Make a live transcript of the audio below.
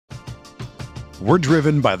We're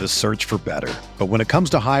driven by the search for better. But when it comes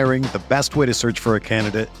to hiring, the best way to search for a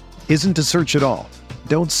candidate isn't to search at all.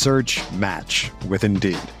 Don't search, match with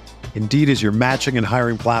Indeed. Indeed is your matching and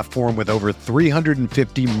hiring platform with over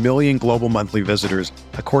 350 million global monthly visitors,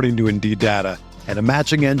 according to Indeed data, and a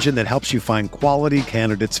matching engine that helps you find quality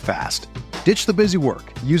candidates fast. Ditch the busy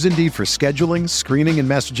work. Use Indeed for scheduling, screening, and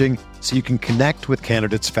messaging so you can connect with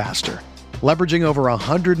candidates faster. Leveraging over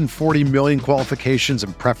 140 million qualifications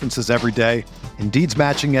and preferences every day, Indeed's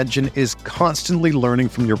matching engine is constantly learning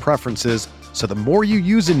from your preferences, so the more you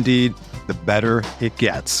use Indeed, the better it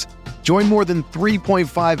gets. Join more than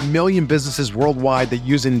 3.5 million businesses worldwide that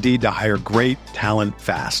use Indeed to hire great talent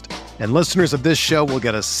fast. And listeners of this show will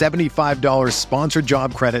get a $75 sponsored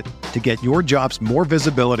job credit to get your jobs more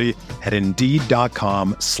visibility at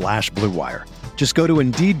Indeed.com/Blue Wire. Just go to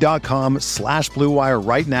Indeed.com/Blue Wire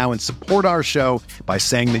right now and support our show by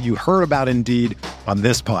saying that you heard about Indeed on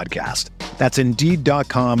this podcast. That's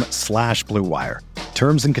Indeed.com/Blue Wire.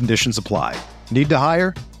 Terms and conditions apply. Need to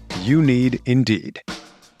hire? You need Indeed.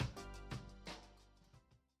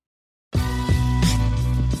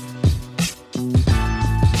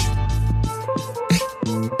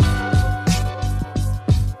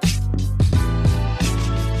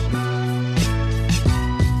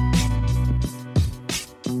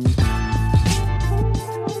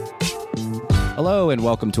 Hello and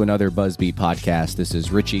welcome to another BuzzBeat podcast. This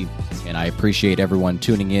is Richie, and I appreciate everyone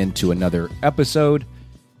tuning in to another episode.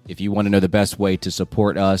 If you want to know the best way to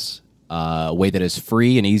support us, a way that is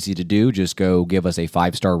free and easy to do, just go give us a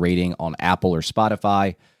 5-star rating on Apple or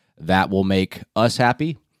Spotify. That will make us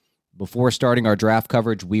happy. Before starting our draft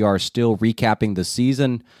coverage, we are still recapping the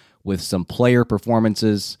season with some player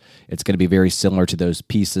performances. It's going to be very similar to those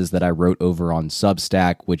pieces that I wrote over on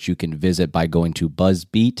Substack, which you can visit by going to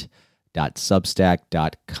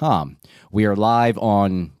buzzbeat.substack.com. We are live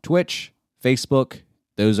on Twitch, Facebook.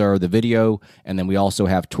 Those are the video. And then we also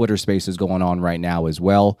have Twitter Spaces going on right now as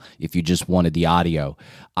well, if you just wanted the audio.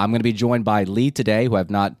 I'm going to be joined by Lee today, who I've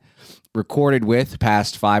not recorded with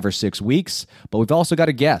past 5 or 6 weeks, but we've also got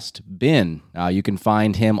a guest, Ben. You can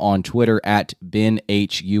find him on Twitter at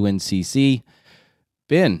BenHUNCC.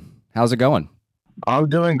 Ben, how's it going? I'm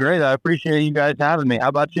doing great. I appreciate you guys having me. How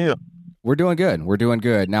about you? We're doing good. We're doing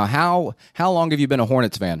good. Now, how long have you been a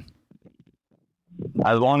Hornets fan?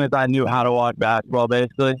 As long as I knew how to watch basketball,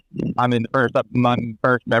 basically. I mean, my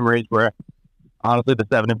first memories were honestly the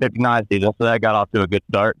 7 and 59 season, so that got off to a good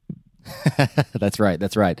start. That's right.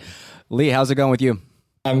 That's right. Lee, how's it going with you?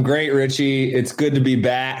 I'm great, Richie. It's good to be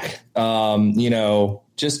back.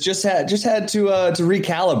 Just had to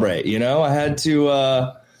recalibrate. I had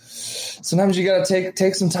to. Sometimes you got to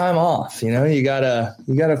take some time off. You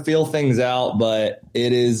gotta feel things out. But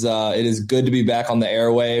it is good to be back on the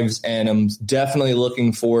airwaves, and I'm definitely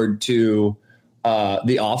looking forward to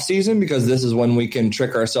the off season, because this is when we can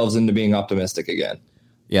trick ourselves into being optimistic again.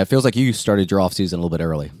 Yeah, it feels like you started your off season a little bit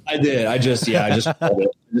early. I did. I just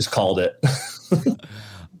called it.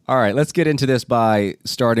 All right, let's get into this by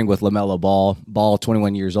starting with LaMelo Ball. Ball,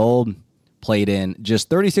 21 years old, played in just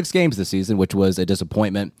 36 games this season, which was a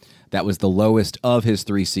disappointment. That was the lowest of his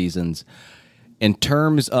 3 seasons. In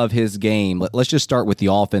terms of his game, let's just start with the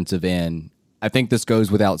offensive end. I think this goes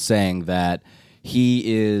without saying that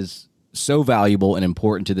he is so valuable and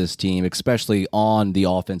important to this team, especially on the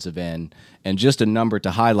offensive end. And just a number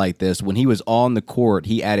to highlight this, when he was on the court,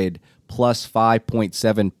 he added plus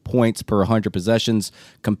 5.7 points per 100 possessions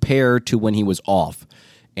compared to when he was off.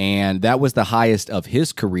 And that was the highest of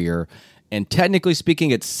his career. And technically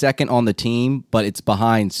speaking, it's second on the team, but it's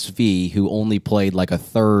behind Svi, who only played like a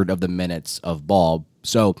third of the minutes of Ball.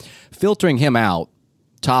 So filtering him out,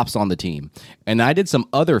 tops on the team. And I did some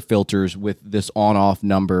other filters with this on-off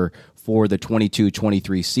number for the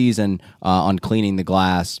 22-23 season on Cleaning the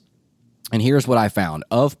Glass. And here's what I found.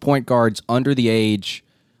 Of point guards under the age,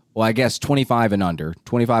 25 and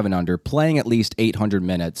under, playing at least 800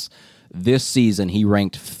 minutes, this season he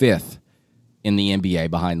ranked 5th in the NBA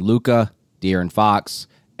behind Luka, De'Aaron Fox,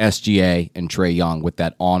 SGA, and Trae Young with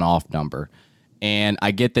that on-off number. And I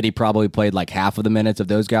get that he probably played like half of the minutes of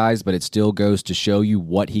those guys, but it still goes to show you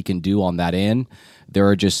what he can do on that end. There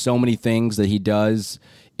are just so many things that he does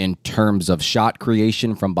in terms of shot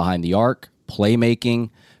creation from behind the arc, playmaking,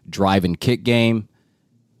 drive and kick game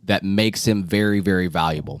that makes him very, very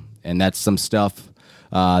valuable. And that's some stuff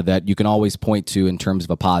that you can always point to in terms of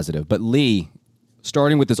a positive. But Lee,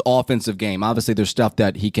 starting with this offensive game, obviously there's stuff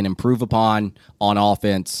that he can improve upon on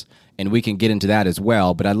offense, and we can get into that as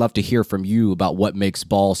well. But I'd love to hear from you about what makes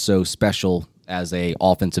Ball so special as a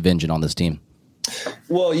offensive engine on this team.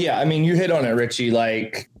 Well, yeah, I mean, you hit on it, Richie.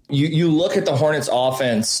 Like you look at the Hornets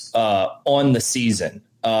offense on the season.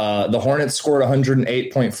 The Hornets scored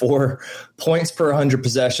 108.4 points per 100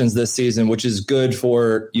 possessions this season, which is good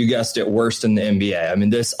for, you guessed it, worst in the NBA. I mean,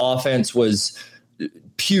 this offense was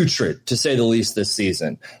putrid, to say the least, this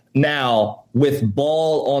season. Now, with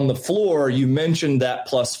Ball on the floor, you mentioned that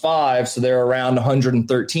 +5, so they're around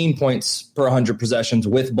 113 points per 100 possessions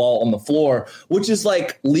with Ball on the floor, which is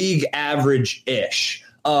like league average-ish.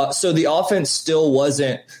 So the offense still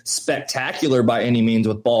wasn't spectacular by any means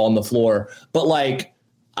with Ball on the floor, but like,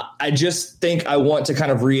 I just think I want to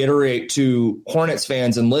kind of reiterate to Hornets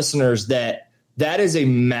fans and listeners that is a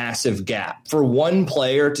massive gap for one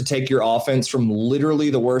player to take your offense from literally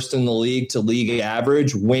the worst in the league to league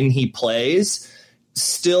average when he plays.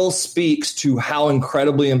 Still speaks to how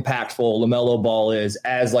incredibly impactful LaMelo Ball is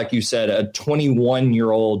as, like you said, a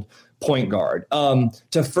 21-year-old point guard.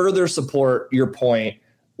 To further support your point,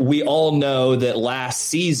 we all know that last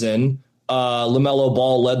season, LaMelo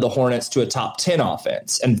Ball led the Hornets to a top 10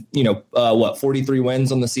 offense and, 43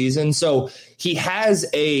 wins on the season. So he has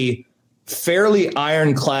a fairly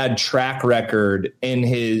ironclad track record in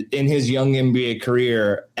his young NBA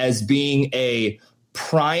career as being a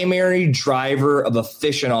primary driver of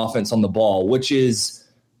efficient offense on the ball, which is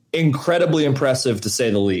incredibly impressive to say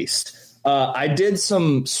the least. I did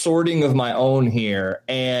some sorting of my own here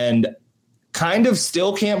and kind of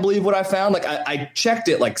still can't believe what I found. Like I checked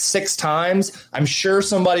it like 6 times. I'm sure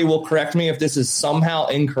somebody will correct me if this is somehow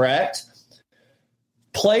incorrect.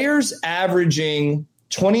 Players averaging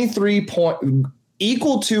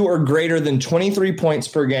equal to or greater than 23 points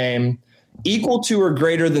per game, equal to or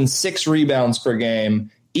greater than 6 rebounds per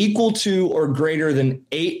game, equal to or greater than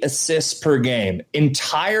 8 assists per game,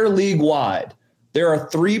 entire league wide. There are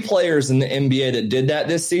 3 players in the NBA that did that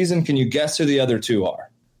this season. Can you guess who the other 2 are?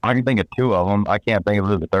 I can think of 2 of them. I can't think of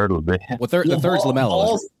who the third would be. Well, the third's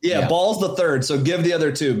LaMelo. Ball's the third. So give the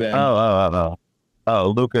other 2, Ben. Oh,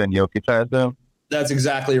 Luka and Jokic, I assume. That's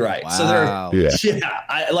exactly right. Wow.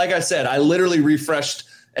 So like I said, I literally refreshed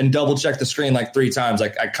and double checked the screen like 3 times.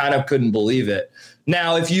 Like I kind of couldn't believe it.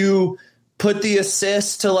 Now, if you put the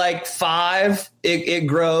assists to like 5, it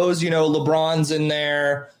grows. LeBron's in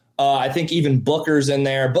there. I think even Booker's in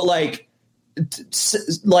there. But like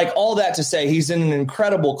all that to say, he's in an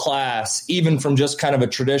incredible class, even from just kind of a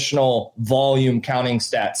traditional volume counting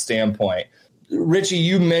stat standpoint. Richie,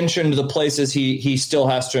 you mentioned the places he still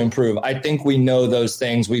has to improve. I think we know those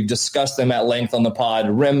things. We've discussed them at length on the pod.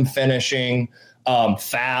 Rim finishing,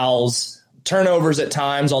 fouls, turnovers at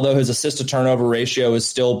times, although his assist-to-turnover ratio is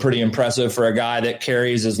still pretty impressive for a guy that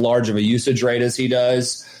carries as large of a usage rate as he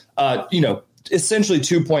does. Essentially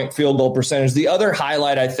 2-point field goal percentage. The other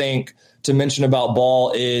highlight I think to mention about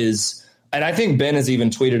Ball is, and I think Ben has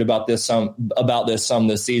even tweeted about this some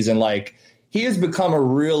this season, like, he has become a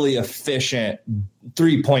really efficient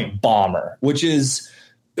 3-point bomber, which is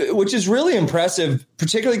really impressive,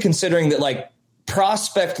 particularly considering that like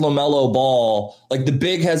prospect LaMelo Ball, like the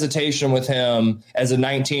big hesitation with him as a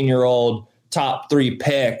 19-year-old top 3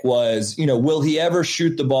 pick was, will he ever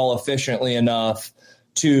shoot the ball efficiently enough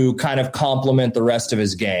to kind of complement the rest of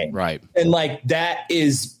his game? Right. And like that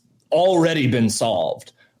is already been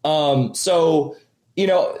solved. So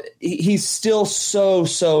he's still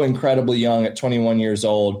so incredibly young at 21 years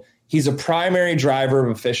old. He's a primary driver of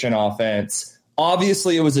efficient offense.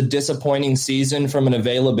 Obviously, it was a disappointing season from an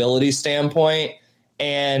availability standpoint.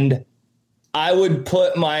 And I would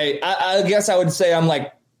put I guess I would say I'm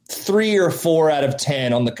like 3 or 4 out of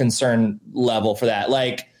 10 on the concern level for that.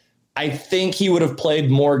 Like, I think he would have played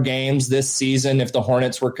more games this season if the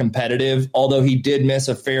Hornets were competitive, although he did miss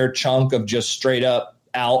a fair chunk of just straight up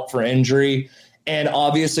out for injury. And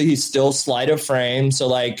obviously he's still slight of frame. So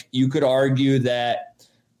like you could argue that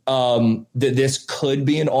that this could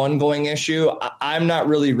be an ongoing issue. I'm not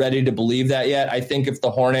really ready to believe that yet. I think if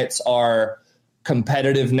the Hornets are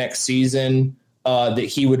competitive next season, that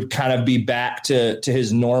he would kind of be back to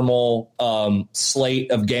his normal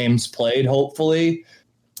slate of games played, hopefully.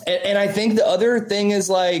 And I think the other thing is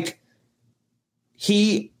like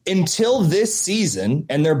until this season,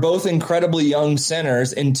 and they're both incredibly young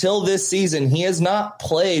centers, until this season, he has not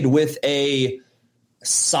played with a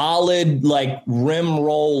solid like rim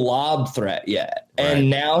roll lob threat yet. Right. And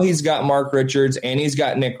now he's got Mark Richards and he's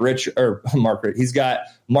got he's got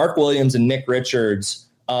Mark Williams and Nick Richards,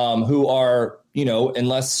 who are,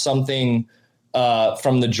 unless something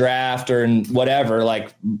from the draft or whatever,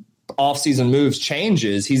 like offseason moves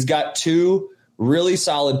changes, he's got 2 really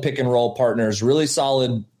solid pick and roll partners, really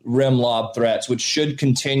solid rim lob threats, which should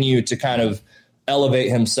continue to kind of elevate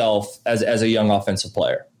himself as a young offensive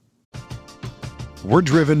player. We're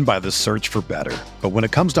driven by the search for better. But when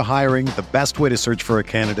it comes to hiring, the best way to search for a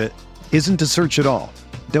candidate isn't to search at all.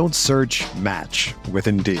 Don't search, match with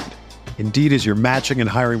Indeed. Indeed is your matching and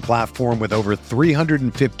hiring platform with over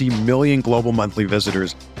 350 million global monthly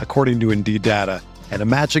visitors, according to Indeed data, and a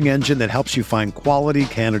matching engine that helps you find quality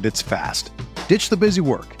candidates fast. Ditch the busy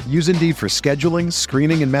work. Use Indeed for scheduling,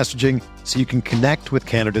 screening, and messaging so you can connect with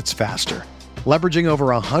candidates faster. Leveraging over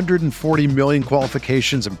 140 million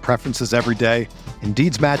qualifications and preferences every day,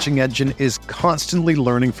 Indeed's matching engine is constantly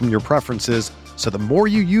learning from your preferences, so the more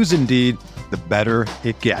you use Indeed, the better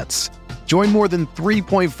it gets. Join more than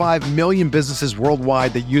 3.5 million businesses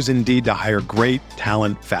worldwide that use Indeed to hire great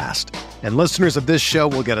talent fast. And listeners of this show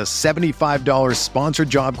will get a $75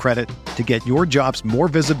 sponsored job credit to get your jobs more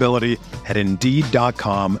visibility at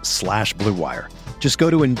Indeed.com/Blue Wire. Just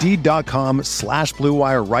go to Indeed.com/Blue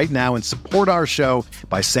Wire right now and support our show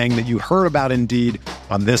by saying that you heard about Indeed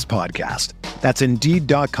on this podcast. That's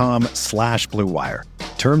Indeed.com/Blue Wire.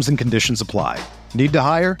 Terms and conditions apply. Need to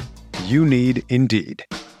hire? You need Indeed.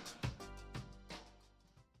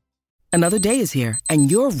 Another day is here,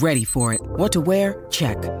 and you're ready for it. What to wear?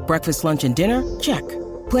 Check. Breakfast, lunch, and dinner? Check.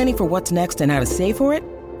 Planning for what's next and how to save for it?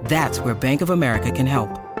 That's where Bank of America can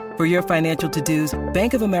help. For your financial to-dos,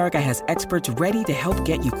 Bank of America has experts ready to help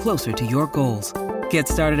get you closer to your goals. Get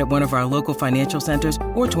started at one of our local financial centers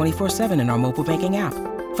or 24/7 in our mobile banking app.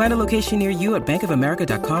 Find a location near you at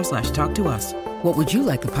bankofamerica.com/talktous. What would you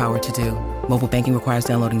like the power to do? Mobile banking requires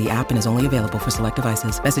downloading the app and is only available for select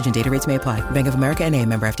devices. Message and data rates may apply. Bank of America NA,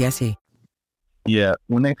 member FDIC. Yeah,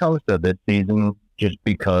 when it comes to this season, just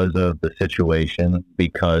because of the situation,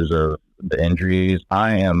 because of the injuries,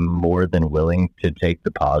 I am more than willing to take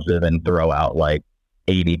the positive and throw out like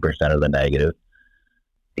 80% of the negative.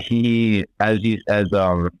 He, as you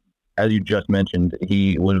just mentioned,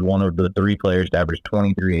 he was one of the three players to average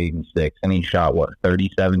 23, 8, and 6, and he shot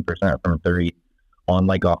 37% from three on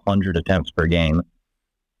like 100 attempts per game.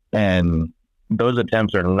 And those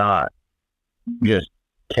attempts are not just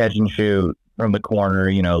catch and shoot from the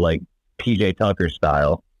corner, like PJ Tucker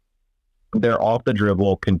style. They're off the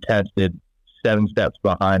dribble, contested, 7 steps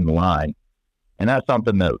behind the line. And that's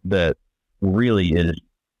something that really is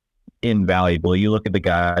invaluable. You look at the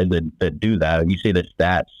guys that do that, and you see the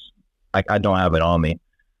stats. I don't have it on me,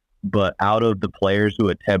 but out of the players who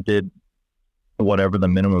attempted whatever the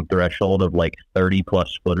minimum threshold of like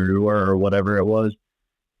 30-plus footer or whatever it was,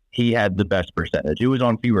 he had the best percentage. It was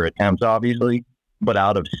on fewer attempts, obviously, but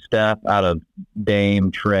out of Steph, out of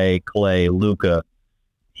Dame, Trey, Clay, Luka,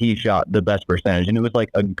 he shot the best percentage, and it was like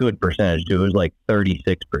a good percentage too. It was like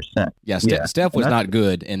 36%. Yeah, Steph was not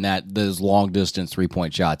good in those long distance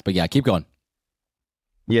 3-point shots. But yeah, keep going.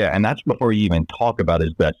 Yeah, and that's before you even talk about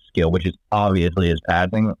his best skill, which is obviously his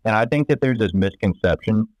passing. And I think that there's this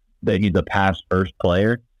misconception that he's a pass first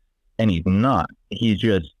player, and he's not. He's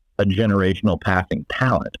just a generational passing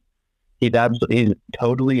talent. He's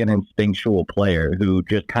totally an instinctual player who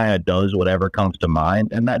just kind of does whatever comes to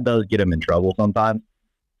mind, and that does get him in trouble sometimes.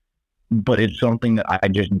 But it's something that I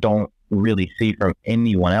just don't really see from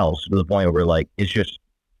anyone else, to the point where like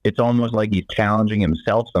it's almost like he's challenging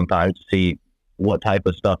himself sometimes to see what type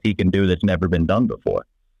of stuff he can do that's never been done before.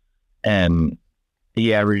 And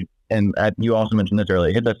he averaged, and you also mentioned this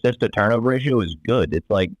earlier, his assist to turnover ratio is good. It's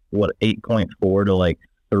like 8.4 to like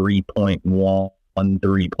 3.1,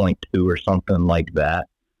 3.2 or something like that.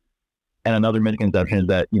 And another misconception is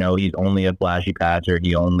that he's only a flashy passer.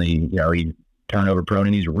 He's turnover prone,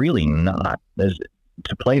 and he's really not.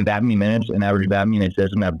 To play that many minutes and average that many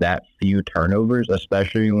assists and have that few turnovers,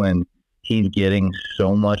 especially when he's getting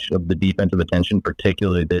so much of the defensive attention,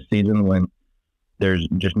 particularly this season when there's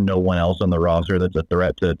just no one else on the roster that's a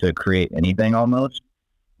threat to create anything almost.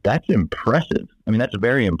 That's impressive. I mean, that's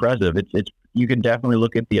very impressive. It's you can definitely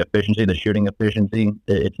look at the efficiency, the shooting efficiency.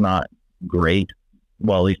 It's not great.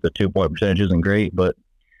 Well, at least the 2-point percentage isn't great, but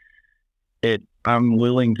I'm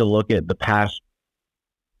willing to look at the past.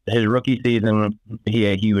 His rookie season,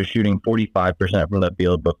 he was shooting 45% from the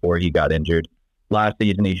field before he got injured. Last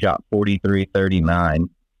season, he shot 43, 39.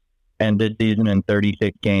 And this season, in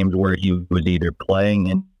 36 games where he was either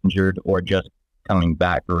playing injured or just coming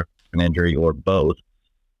back from an injury or both,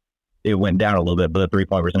 it went down a little bit, but the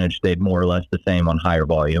 3-point percentage stayed more or less the same on higher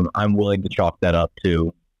volume. I'm willing to chalk that up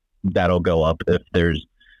to that'll go up if there's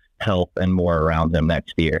health and more around him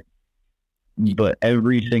next year. But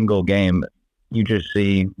every single game, you just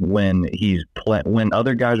see when when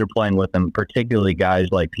other guys are playing with him, particularly guys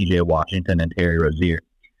like PJ Washington and Terry Rozier,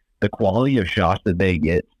 the quality of shots that they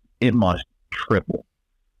get, it must triple.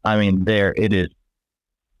 I mean, it is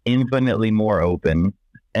infinitely more open,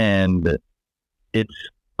 and it's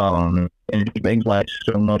And it just makes life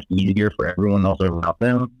so much easier for everyone else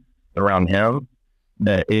around him,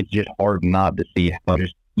 that it's just hard not to see how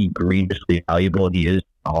just egregiously valuable he is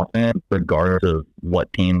on offense, regardless of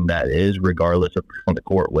what team that is, regardless of on the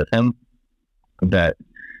court with him. That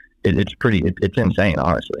it's insane,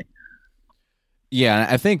 honestly. Yeah,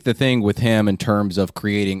 I think the thing with him in terms of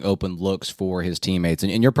creating open looks for his teammates,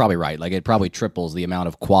 and you're probably right, like it probably triples the amount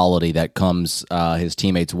of quality that comes his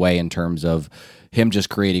teammates' way in terms of him just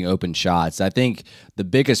creating open shots. I think the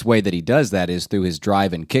biggest way that he does that is through his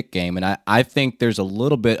drive and kick game, and I think there's a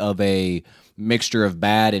little bit of a mixture of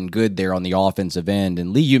bad and good there on the offensive end.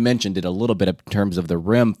 And Lee, you mentioned it a little bit in terms of the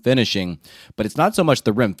rim finishing, but it's not so much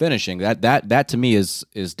the rim finishing. That to me is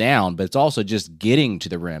down, but it's also just getting to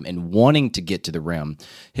the rim and wanting to get to the rim.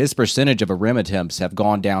 His percentage of rim attempts have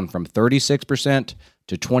gone down from 36%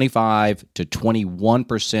 to 25 to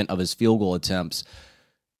 21% of his field goal attempts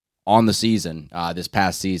on the season, this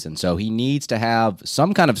past season. So he needs to have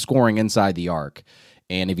some kind of scoring inside the arc.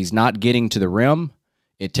 And if he's not getting to the rim,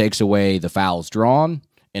 it takes away the fouls drawn,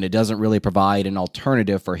 and it doesn't really provide an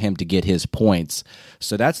alternative for him to get his points.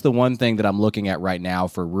 So that's the one thing that I'm looking at right now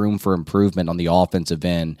for room for improvement on the offensive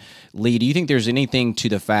end. Lee, do you think there's anything to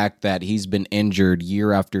the fact that he's been injured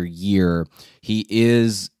year after year? He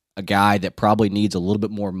is a guy that probably needs a little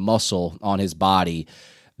bit more muscle on his body.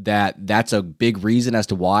 That's a big reason as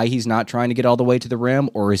to why he's not trying to get all the way to the rim,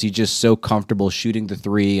 or is he just so comfortable shooting the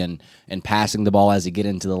three and passing the ball as he get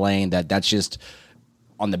into the lane that's just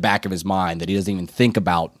on the back of his mind, that he doesn't even think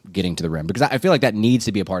about getting to the rim? Because I feel like that needs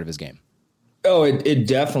to be a part of his game. Oh, it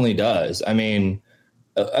definitely does. I mean,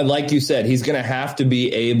 like you said, he's going to have to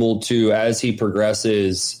be able to, as he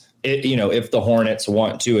progresses, if the Hornets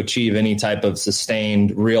want to achieve any type of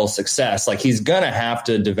sustained real success, like he's going to have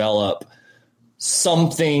to develop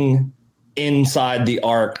something inside the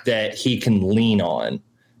arc that he can lean on.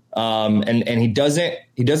 And he doesn't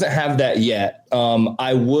have that yet.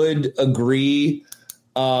 I would agree,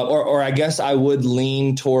 or I guess I would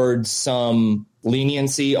lean towards some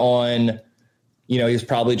leniency on, he's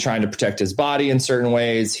probably trying to protect his body in certain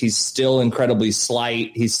ways. He's still incredibly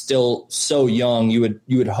slight. He's still so young. You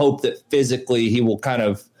would hope that physically he will kind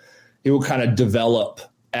of develop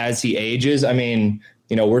as he ages. I mean,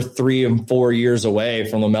 we're 3 and 4 years away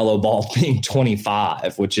from LaMelo Ball being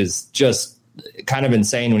 25, which is just kind of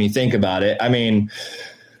insane when you think about it. I mean,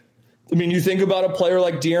 you think about a player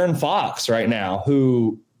like De'Aaron Fox right now,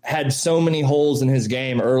 who had so many holes in his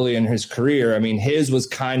game early in his career. I mean, his was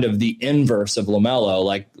kind of the inverse of LaMelo.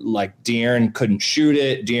 Like De'Aaron couldn't shoot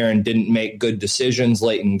it. De'Aaron didn't make good decisions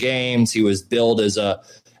late in games. He was billed as a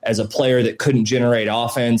player that couldn't generate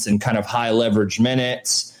offense and kind of high leverage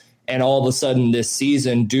minutes. And all of a sudden this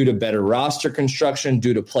season, due to better roster construction,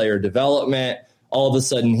 due to player development, all of a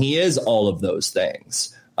sudden he is all of those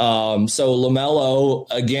things. So LaMelo,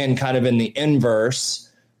 again, kind of in the inverse,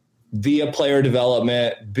 via player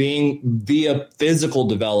development, via physical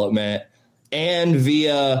development, and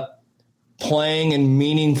via playing in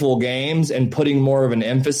meaningful games and putting more of an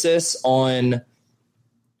emphasis on,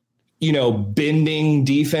 bending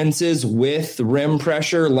defenses with rim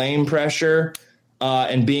pressure, lane pressure,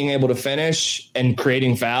 and being able to finish and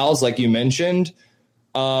creating fouls, like you mentioned.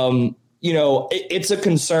 It's a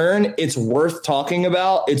concern. It's worth talking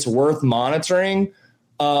about. It's worth monitoring.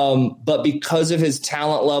 But because of his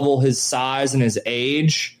talent level, his size, and his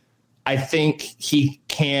age, I think he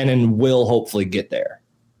can and will hopefully get there.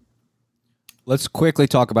 Let's quickly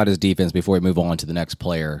talk about his defense before we move on to the next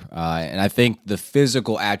player. And I think the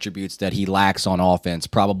physical attributes that he lacks on offense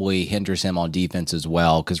probably hinders him on defense as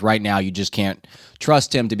well, because right now you just can't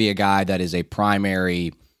trust him to be a guy that is a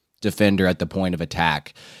primary defender at the point of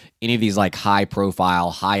attack. Any of these like high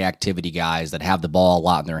profile, high activity guys that have the ball a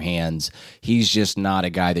lot in their hands, he's just not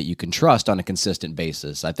a guy that you can trust on a consistent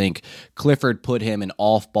basis. I think Clifford put him in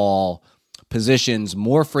off ball positions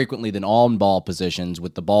more frequently than on-ball positions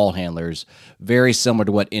with the ball handlers, very similar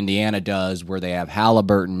to what Indiana does, where they have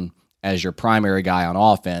Halliburton as your primary guy on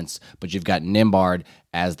offense, but you've got Nembhard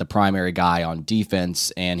as the primary guy on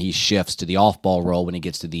defense, and he shifts to the off-ball role when he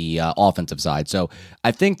gets to the offensive side. So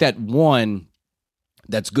I think that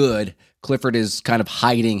that's good. Clifford is kind of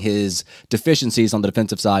hiding his deficiencies on the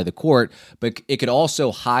defensive side of the court, but it could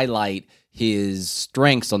also highlight his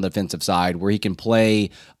strengths on the defensive side, where he can play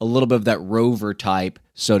a little bit of that rover type,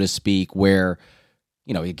 so to speak, where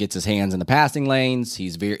he gets his hands in the passing lanes.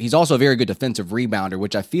 He's also a very good defensive rebounder,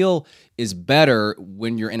 which I feel is better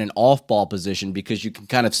when you're in an off-ball position, because you can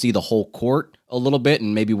kind of see the whole court a little bit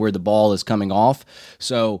and maybe where the ball is coming off.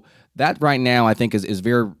 So that right now I think is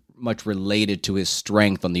very much related to his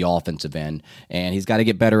strength on the offensive end, and he's got to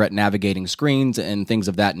get better at navigating screens and things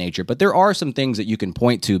of that nature. But there are some things that you can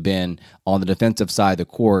point to, Ben, on the defensive side of the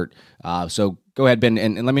court. So go ahead, Ben,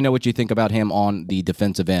 and let me know what you think about him on the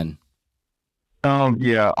defensive end.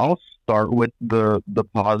 Yeah, I'll start with the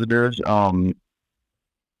positives.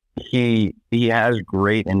 He has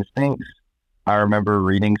great instincts. I remember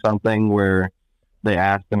reading something where they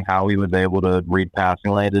asked him how he was able to read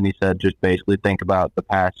passing lanes, and he said, just basically think about the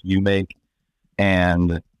pass you make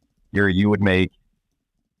and you would make,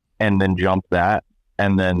 and then jump that.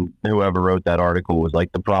 And then whoever wrote that article was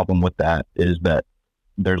like, the problem with that is that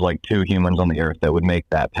there's like 2 humans on the earth that would make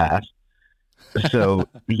that pass. So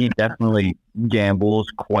he definitely gambles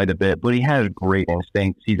quite a bit, but he has great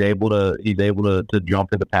instincts. He's able to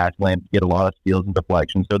jump into pass lane, get a lot of steals and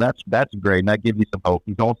deflections. So that's great, and that gives you some hope.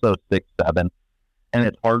 He's also 6'7", and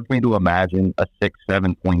it's hard for me to imagine a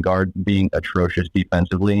 6'7" point guard being atrocious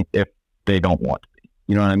defensively if they don't want to be.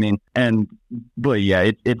 You know what I mean? But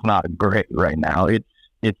yeah, it's not great right now.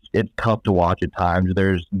 It's tough to watch at times.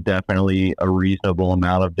 There's definitely a reasonable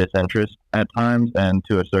amount of disinterest at times, and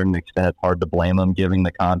to a certain extent, it's hard to blame him given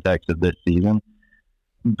the context of this season.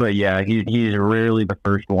 But yeah, he's rarely the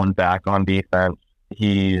first one back on defense.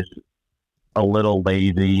 He's a little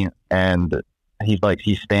lazy, and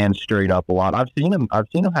he stands straight up a lot. I've seen him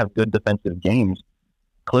have good defensive games.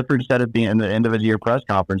 Clifford said at the end of his year press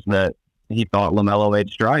conference that he thought LaMelo made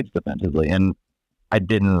strides defensively, and I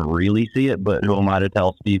didn't really see it, but who am I to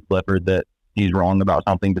tell Steve Clifford that he's wrong about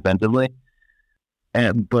something defensively?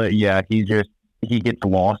 But yeah, he gets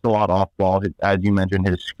lost a lot off ball. As you mentioned,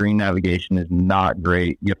 his screen navigation is not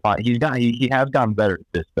great. He has gotten better at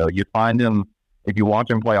this though. You find him, if you watch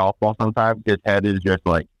him play off ball sometimes, his head is just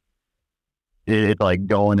like, it's like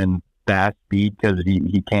going in fast speed because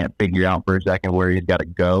he can't figure out for a second where he's got to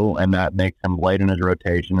go, and that makes him late in his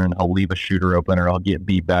rotation, and he'll leave a shooter open or he'll get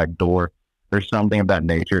beat back door. There's something of that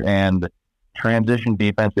nature. And transition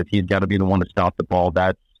defense, if he's got to be the one to stop the ball,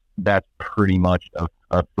 that's pretty much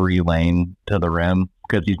a free lane to the rim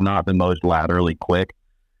because he's not the most laterally quick.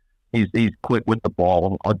 He's quick with the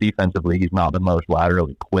ball. Defensively, he's not the most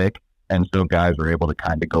laterally quick. And so guys are able to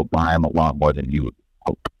kind of go by him a lot more than you would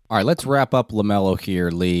hope. All right, let's wrap up LaMelo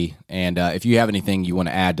here, Lee. And if you have anything you want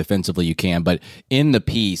to add defensively, you can. But in the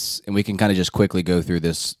piece, and we can kind of just quickly go through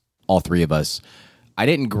this, all three of us, I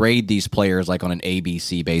didn't grade these players like on an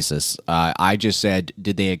ABC basis. I just said,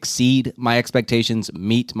 did they exceed my expectations,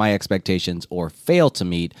 meet my expectations, or fail to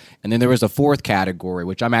meet? And then there was a fourth category,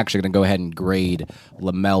 which I'm actually going to go ahead and grade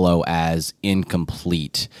LaMelo as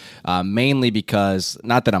incomplete. Mainly because,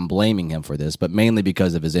 not that I'm blaming him for this, but mainly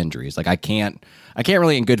because of his injuries. Like I can't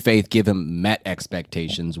really in good faith give him met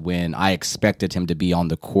expectations when I expected him to be on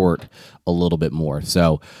the court a little bit more.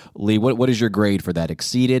 So, Lee, what is your grade for that?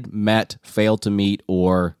 Exceeded, met, failed to meet,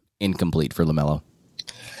 or incomplete for LaMelo?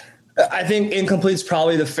 I think incomplete is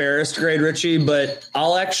probably the fairest grade, Richie, but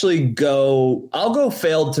I'll go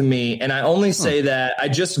failed to meet. And I only say that I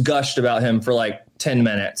just gushed about him for like 10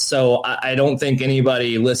 minutes. So I don't think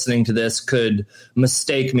anybody listening to this could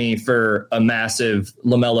mistake me for a massive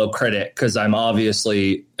LaMelo critic, because I'm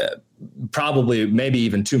obviously probably maybe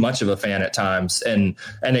even too much of a fan at times and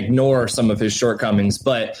ignore some of his shortcomings.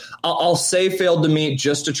 But I'll say failed to meet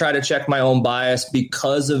just to try to check my own bias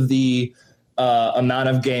because of the amount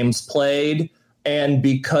of games played, and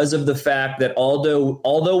because of the fact that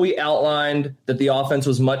although we outlined that the offense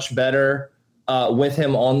was much better with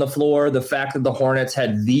him on the floor, the fact that the Hornets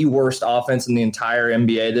had the worst offense in the entire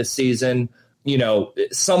NBA this season,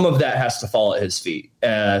 some of that has to fall at his feet.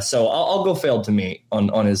 So I'll go failed to meet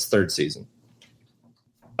on his third season.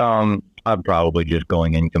 I'm probably just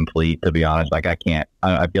going incomplete, to be honest. Like I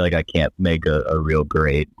feel like I can't make a real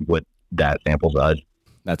grade with that sample size.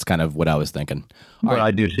 That's kind of what I was thinking. But right.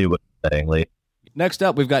 I do see what you're saying, Lee. Next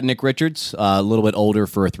up, we've got Nick Richards, a little bit older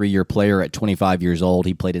for a 3-year player at 25 years old.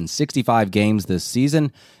 He played in 65 games this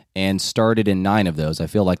season and started in 9 of those. I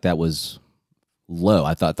feel like that was low.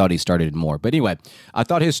 I thought he started in more. But anyway, I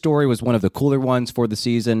thought his story was one of the cooler ones for the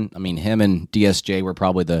season. I mean, him and DSJ were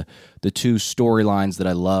probably the two storylines that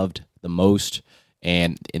I loved the most.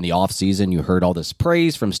 And in the offseason, you heard all this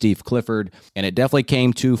praise from Steve Clifford, and it definitely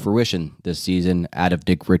came to fruition this season out of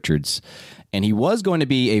Nick Richards. And he was going to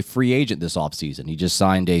be a free agent this offseason. He just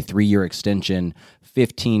signed a 3-year extension,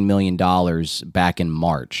 $15 million back in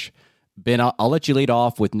March. Ben, I'll let you lead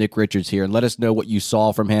off with Nick Richards here and let us know what you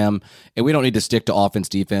saw from him. And we don't need to stick to offense,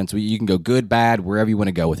 defense. You can go good, bad, wherever you want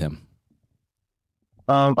to go with him.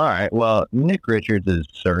 All right. Well, Nick Richards is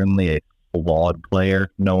certainly a flawed player.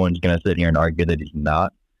 No one's going to sit here and argue that he's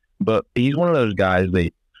not. But he's one of those guys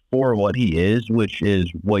that for what he is, which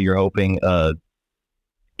is what you're hoping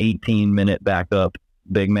 18-minute backup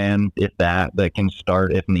big man, if that can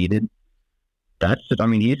start if needed.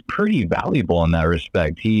 He's pretty valuable in that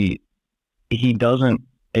respect. He doesn't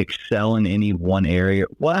excel in any one area.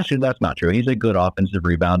 Well, actually, that's not true. He's a good offensive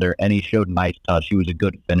rebounder, and he showed nice touch. He was a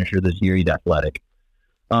good finisher this year. He's athletic.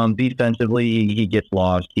 Defensively, he gets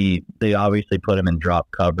lost. They obviously put him in drop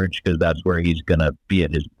coverage because that's where he's going to be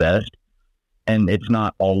at his best. And it's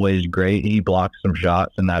not always great. He blocks some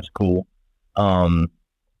shots, and that's cool.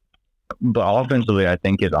 But offensively, I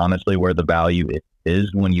think is honestly where the value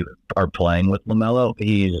is when you are playing with LaMelo.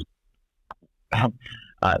 He's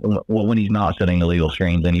when he's not setting illegal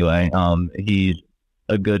screens anyway. He's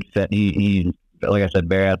a good fit. He's, like I said,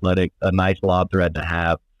 very athletic, a nice lob threat to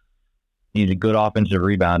have. He's a good offensive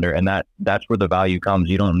rebounder, and that's where the value comes.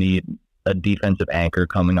 You don't need a defensive anchor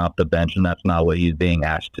coming off the bench, and that's not what he's being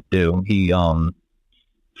asked to do.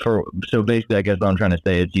 So basically, I guess what I'm trying to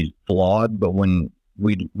say is he's flawed, but when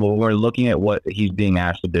we're looking at what he's being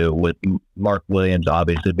asked to do with Mark Williams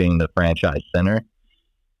obviously being the franchise center,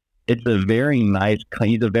 he's a very nice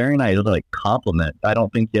compliment. I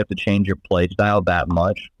don't think you have to change your play style that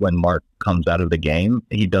much when Mark comes out of the game.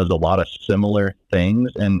 He does a lot of similar things,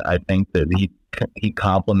 and I think that he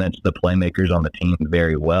complements the playmakers on the team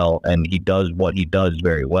very well, and he does what he does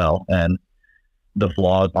very well, and the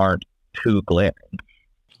flaws aren't too glaring.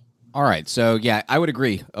 All right, so yeah, I would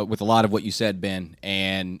agree with a lot of what you said, Ben,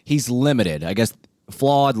 and he's limited, I guess.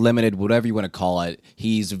 Flawed, limited, whatever you want to call it.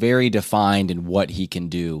 He's very defined in what he can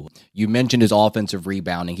do. You mentioned his offensive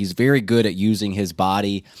rebounding. He's very good at using his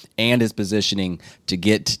body and his positioning to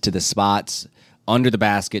get to the spots under the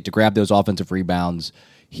basket to grab those offensive rebounds.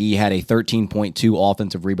 He had a 13.2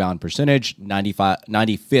 offensive rebound percentage,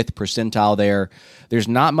 95th percentile there. There's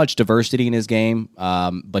not much diversity in his game,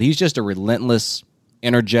 but he's just a relentless,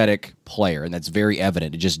 energetic player, and that's very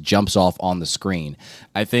evident. It just jumps off on the screen.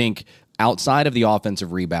 I think outside of the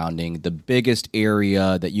offensive rebounding, the biggest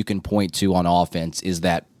area that you can point to on offense is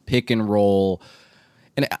that pick and roll.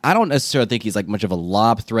 And I don't necessarily think he's like much of a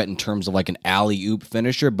lob threat in terms of like an alley-oop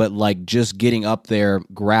finisher, but like just getting up there,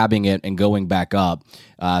 grabbing it, and going back up.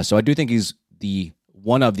 So I do think he's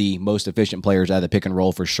one of the most efficient players out of the pick and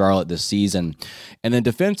roll for Charlotte this season. And then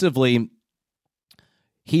defensively,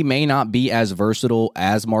 he may not be as versatile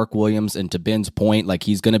as Mark Williams, and to Ben's point, like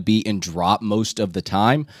he's going to be in drop most of the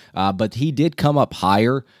time, but he did come up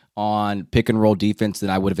higher on pick and roll defense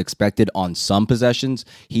than I would have expected on some possessions.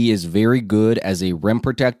 He is very good as a rim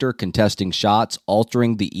protector, contesting shots,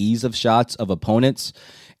 altering the ease of shots of opponents.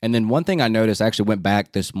 And then one thing I noticed, I actually went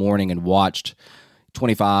back this morning and watched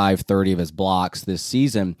 25, 30 of his blocks this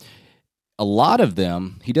season. A lot of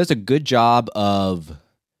them, he does a good job of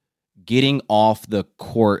getting off the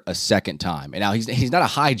court a second time. And now he's not a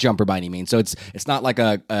high jumper by any means, so it's not like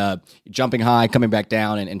a jumping high, coming back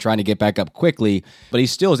down and trying to get back up quickly, but he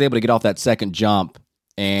still is able to get off that second jump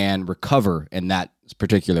and recover in that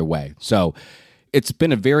particular way. So it's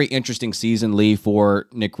been a very interesting season, Lee, for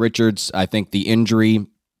Nick Richards. I think the injury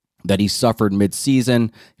that he suffered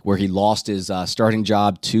mid-season, where he lost his starting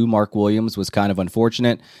job to Mark Williams, was kind of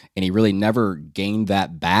unfortunate, and he really never gained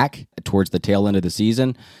that back towards the tail end of the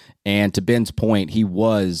season. And to Ben's point, he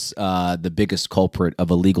was the biggest culprit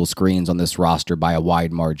of illegal screens on this roster by a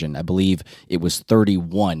wide margin. I believe it was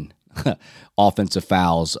 31 offensive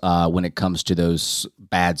fouls when it comes to those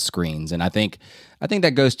bad screens. And I think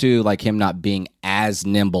that goes to like him not being as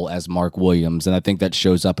nimble as Mark Williams, and I think that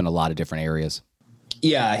shows up in a lot of different areas.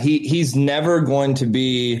 Yeah, he's never going to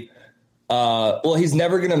be he's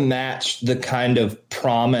never going to match the kind of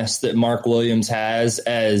promise that Mark Williams has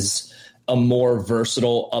as a more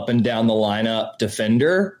versatile up and down the lineup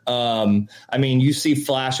defender. You see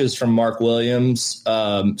flashes from Mark Williams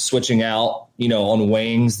switching out, on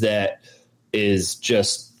wings that is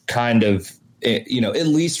just kind of, at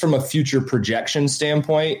least from a future projection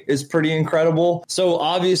standpoint, is pretty incredible. So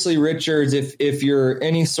obviously Richards, if you're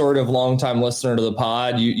any sort of longtime listener to the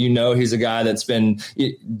pod, he's a guy that's been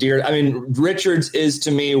dear. Richards is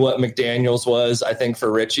to me what McDaniels was, I think,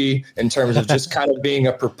 for Richie, in terms of just kind of being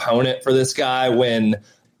a proponent for this guy when,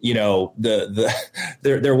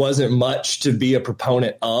 there wasn't much to be a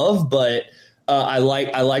proponent of, but I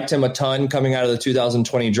liked him a ton coming out of the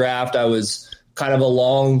 2020 draft. I was kind of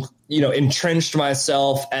entrenched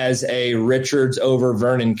myself as a Richards over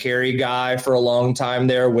Vernon Carey guy for a long time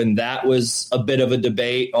there, when that was a bit of a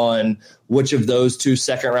debate on which of those two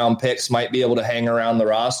second-round picks might be able to hang around the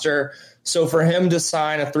roster. So for him to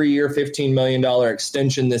sign a 3-year, $15 million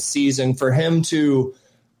extension this season, for him to,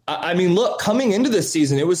 I mean, look, coming into this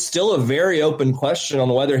season, it was still a very open question on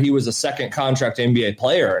whether he was a second contract NBA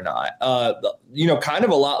player or not. Kind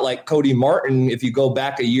of a lot like Cody Martin, if you go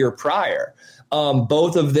back a year prior.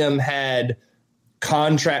 Both of them had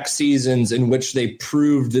contract seasons in which they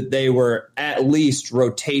proved that they were at least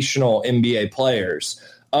rotational NBA players.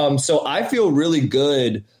 So I feel really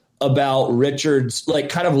good about Richards, like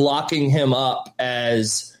kind of locking him up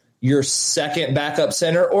as your second backup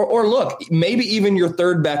center, or look, maybe even your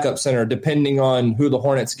third backup center, depending on who the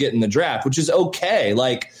Hornets get in the draft, which is okay.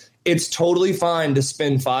 Like, it's totally fine to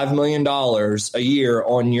spend $5 million a year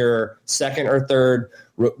on your second or third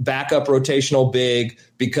backup rotational big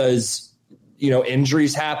because,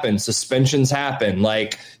 injuries happen, suspensions happen.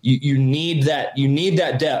 Like, you need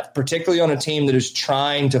that depth, particularly on a team that is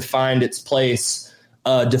trying to find its place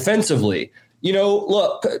defensively.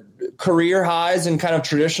 Look, career highs and kind of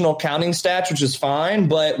traditional counting stats, which is fine.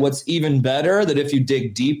 But what's even better, that if you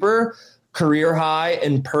dig deeper, career high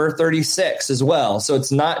in per 36 as well. So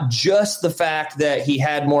it's not just the fact that he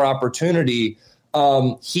had more opportunity.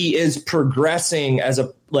 He is progressing as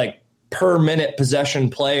a per minute possession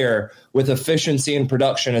player with efficiency and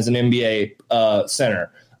production as an NBA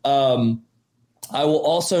center. I will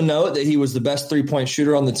also note that he was the best 3-point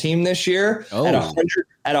shooter on the team this year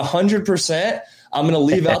at 100%. I'm going to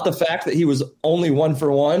leave out the fact that he was only 1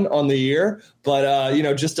 for 1 on the year, but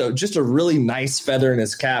just a really nice feather in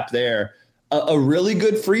his cap there. A really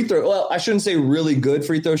good free throw. Well, I shouldn't say really good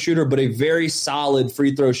free throw shooter, but a very solid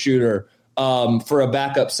free throw shooter for a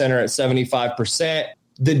backup center at 75%.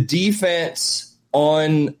 The defense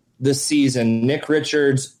on the season, Nick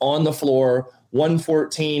Richards on the floor,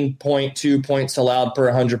 114.2 points allowed per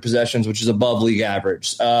 100 possessions, which is above league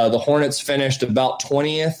average. The Hornets finished about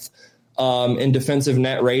 20th in defensive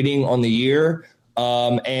net rating on the year.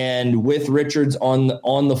 And with Richards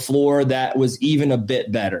on the floor, that was even a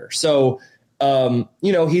bit better. So, he's an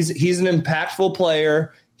impactful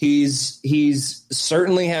player. He's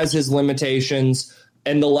certainly has his limitations.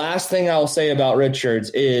 And the last thing I'll say about Richards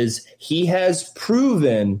is he has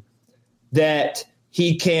proven that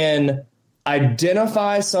he can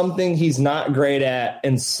identify something he's not great at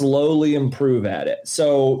and slowly improve at it.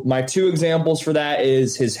 So my two examples for that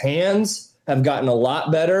is his hands have gotten a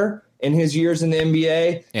lot better in his years in the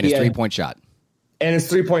NBA. And his 3-point shot. And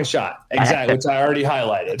his 3-point shot. Exactly, which I already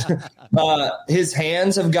highlighted. His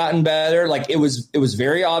hands have gotten better. Like, it was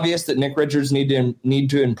very obvious that Nick Richards need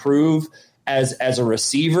to improve as a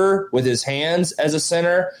receiver with his hands as a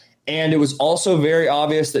center. And it was also very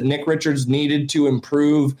obvious that Nick Richards needed to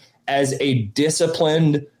improve as a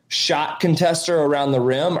disciplined shot contester around the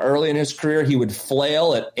rim. Early in his career, he would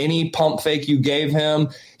flail at any pump fake you gave him.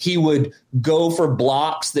 He would go for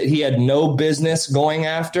blocks that he had no business going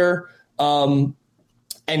after,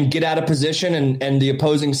 and get out of position, and the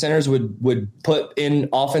opposing centers would put in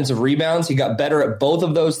offensive rebounds. He got better at both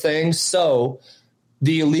of those things. So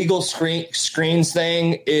the illegal screens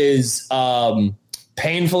thing is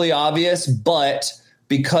painfully obvious, but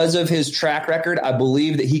because of his track record, I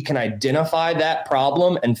believe that he can identify that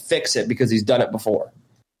problem and fix it because he's done it before.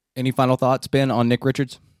 Any final thoughts, Ben, on Nick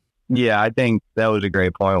Richards? Yeah, I think that was a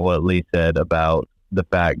great point, what Lee said about the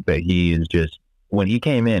fact that he is just, when he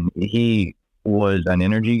came in, he was an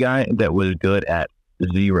energy guy that was good at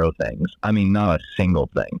zero things. I mean, not a single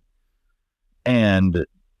thing. And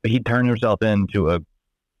he turned himself into a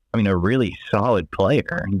really solid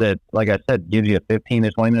player that, like I said, gives you 15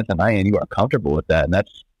 to 20 minutes a night and you are comfortable with that. And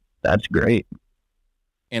that's great.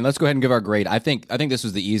 And let's go ahead and give our grade. I think this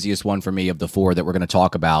was the easiest one for me of the four that we're going to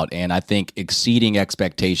talk about. And I think exceeding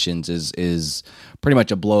expectations is pretty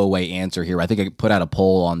much a blowaway answer here. I think I put out a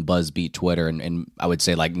poll on BuzzBeat Twitter, and I would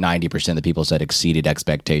say like 90% of the people said exceeded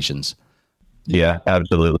expectations. Yeah,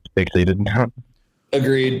 absolutely. Exceeded.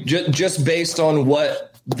 Agreed. Just based on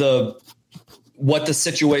what the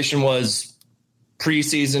situation was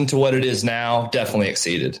preseason to what it is now, definitely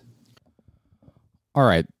exceeded. All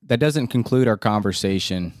right. That doesn't conclude our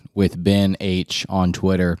conversation with Ben H. on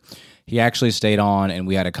Twitter. He actually stayed on, and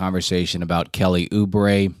we had a conversation about Kelly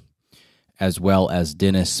Oubre as well as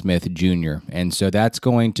Dennis Smith Jr. And so that's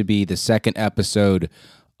going to be the second episode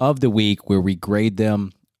of the week where we grade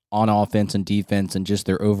them on offense and defense and just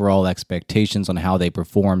their overall expectations on how they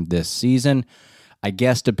performed this season. I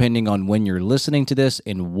guess depending on when you're listening to this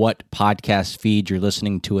and what podcast feed you're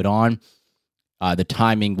listening to it on, the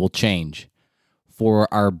timing will change. For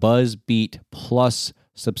our BuzzBeat Plus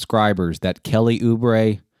subscribers, that Kelly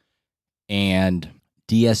Oubre and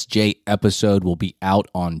DSJ episode will be out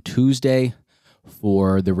on Tuesday.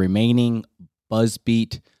 For the remaining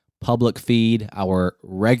BuzzBeat public feed, our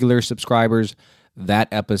regular subscribers, that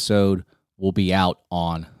episode will be out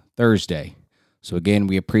on Thursday. So again,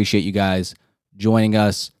 we appreciate you guys joining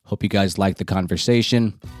us. Hope you guys like the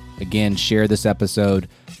conversation. Again, share this episode.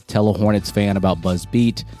 Tell a Hornets fan about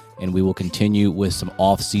BuzzBeat, and we will continue with some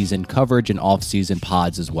off-season coverage and off-season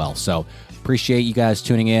pods as well. So appreciate you guys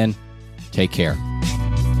tuning in. Take care.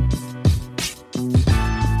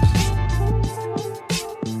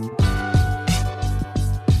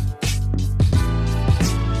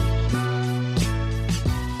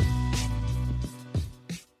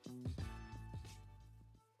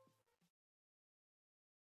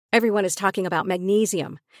 Everyone is talking about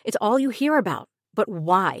magnesium. It's all you hear about. But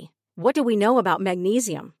why? What do we know about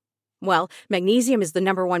magnesium? Well, magnesium is the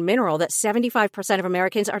number one mineral that 75% of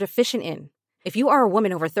Americans are deficient in. If you are a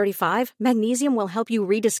woman over 35, magnesium will help you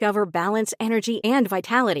rediscover balance, energy, and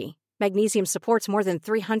vitality. Magnesium supports more than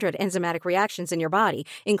 300 enzymatic reactions in your body,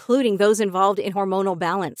 including those involved in hormonal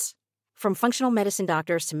balance. From functional medicine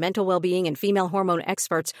doctors to mental well-being and female hormone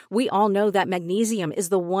experts, we all know that magnesium is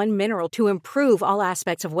the one mineral to improve all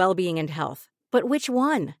aspects of well-being and health. But which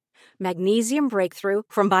one? Magnesium Breakthrough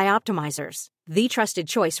from Bioptimizers, the trusted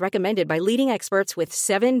choice recommended by leading experts with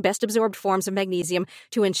 7 best-absorbed forms of magnesium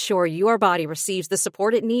to ensure your body receives the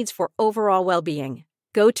support it needs for overall well-being.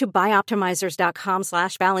 Go to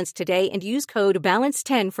bioptimizers.com/balance today and use code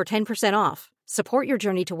BALANCE10 for 10% off. Support your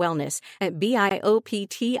journey to wellness at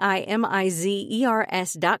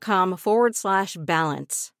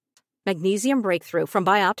bioptimizers.com/balance. Magnesium Breakthrough from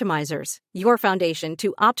Bioptimizers, your foundation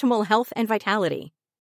to optimal health and vitality.